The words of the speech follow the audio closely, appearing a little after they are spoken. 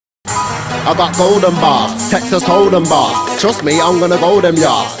I got golden bars, Texas Hold'em bars. Trust me, I'm gonna go them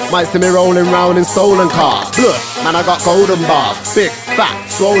yards. Might see me rolling round in stolen cars. Look, man, I got golden bars, big, fat,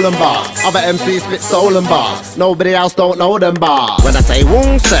 swollen bars. Other MCs spit stolen bars. Nobody else don't know them bars. When I say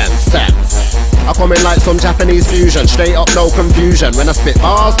wong sense, I come in like some Japanese fusion, straight up no confusion. When I spit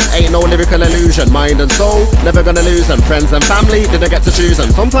bars, ain't no lyrical illusion. Mind and soul, never gonna lose them. Friends and family, didn't get to choose them.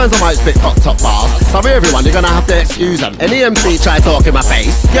 Sometimes I might spit cocked up bars. Sorry everyone, you're gonna have to excuse them. Any MC try talk in my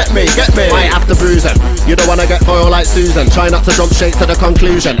face, get me, might have to bruise them. You don't wanna get foiled like Susan. Try not to jump straight to the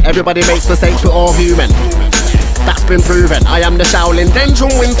conclusion. Everybody makes mistakes, we're all human. That's been proven. I am the Shaolin Denchun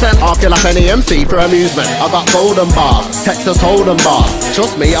Winston. I'll kill up any MC for amusement. I got golden bars, Texas Hold'em bars.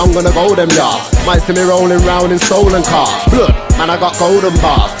 Trust me, I'm gonna go them yards. Might see me rolling round in stolen cars. Blood, man, I got golden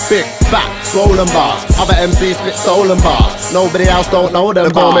bars, big, fat, swollen bars. Other MCs spit stolen bars. Nobody else don't know them.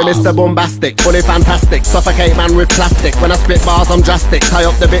 They call me Mr. Bombastic, fully fantastic. Suffocate man with plastic. When I spit bars, I'm drastic. Tie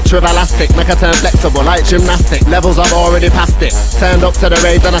up the bitch with elastic, make her turn flexible like gymnastic. Levels I've already passed it. Turned up to the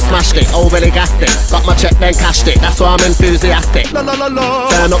rave, then I smashed it. Overly gassed it. Got my check, then cashed it. That's why I'm enthusiastic. La, la, la, la.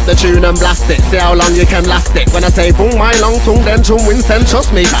 Turn up the tune and blast it. See how long you can last it. When I say boom, my long tongue, then chum Winston.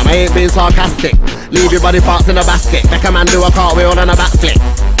 Trust me, fam, I ain't being sarcastic. Leave your body parts in a basket. Make a man do a cartwheel and a backflip.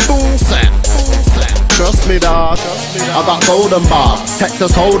 Boom, set. Trust me, dawg. I got golden bars,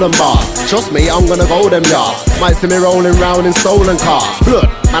 Texas Hold'em bars. Trust me, I'm gonna go them yards. Might see me rolling round in stolen cars. Blood,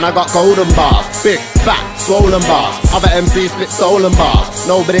 man, I got golden bars, big, fat, swollen bars. Other MCs spit stolen bars.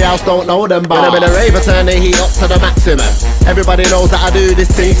 Nobody else don't know them bars. When I'm in a rave, I turn the heat up to the maximum. Everybody knows that I do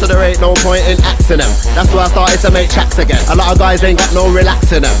this thing, so there ain't no point in axing them. That's why I started to make tracks again. A lot of guys ain't got no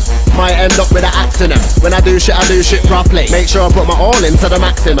relaxing them. Might end up with an axe in them. When I do shit properly. Make sure I put my all into the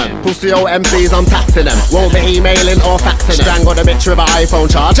maximum. Pussy old MCs, I'm taxing them. Won't be emailing or faxing them. Strangle the bitch with an iPhone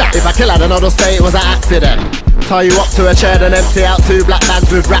charger. If I kill her, then I'll just say it was an accident. Tie you up to a chair, then empty out 2 black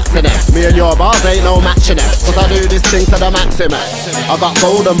bags with rats in them. Me and your bars ain't no matching them. Cause I do this thing to the maximum. I got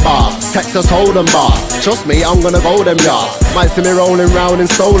golden bars, Texas Hold'em bars. Trust me, I'm gonna go them yards. Might see me rolling round in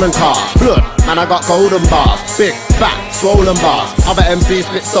stolen cars. Blood, man, I got golden bars, big, fat, swollen bars. Other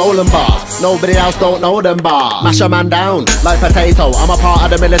MCs spit stolen bars. Nobody else don't know them bars. Mash a man down like potato. I'm a part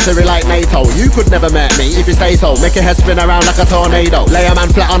of the military like NATO. You could never met me if you say so. Make your head spin around like a tornado. Lay a man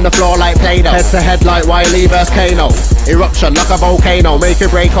flat on the floor like Play-Doh. Head to head like Wiley vs Kano. Eruption like a volcano. Make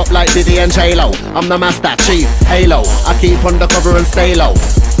it break up like Diddy and J-Lo. I'm the master, chief, Halo. I keep undercover and stay low.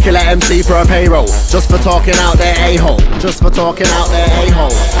 Kill a MC for a payroll. Just for talking out their a-hole. Just for talking out their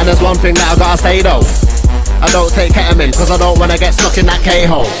a-hole. And there's one thing that I gotta say though. I don't take ketamine, cause I don't wanna get stuck in that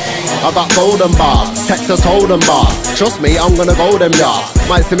K-hole. I got golden bars, Texas Hold'em bars. Trust me, I'm gonna go them yards.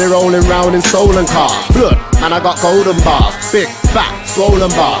 Might see me rolling round in stolen cars. Blood, and I got golden bars, big, fat, swollen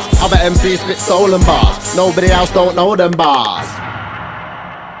bars. Other MCs spit stolen bars. Nobody else don't know them bars.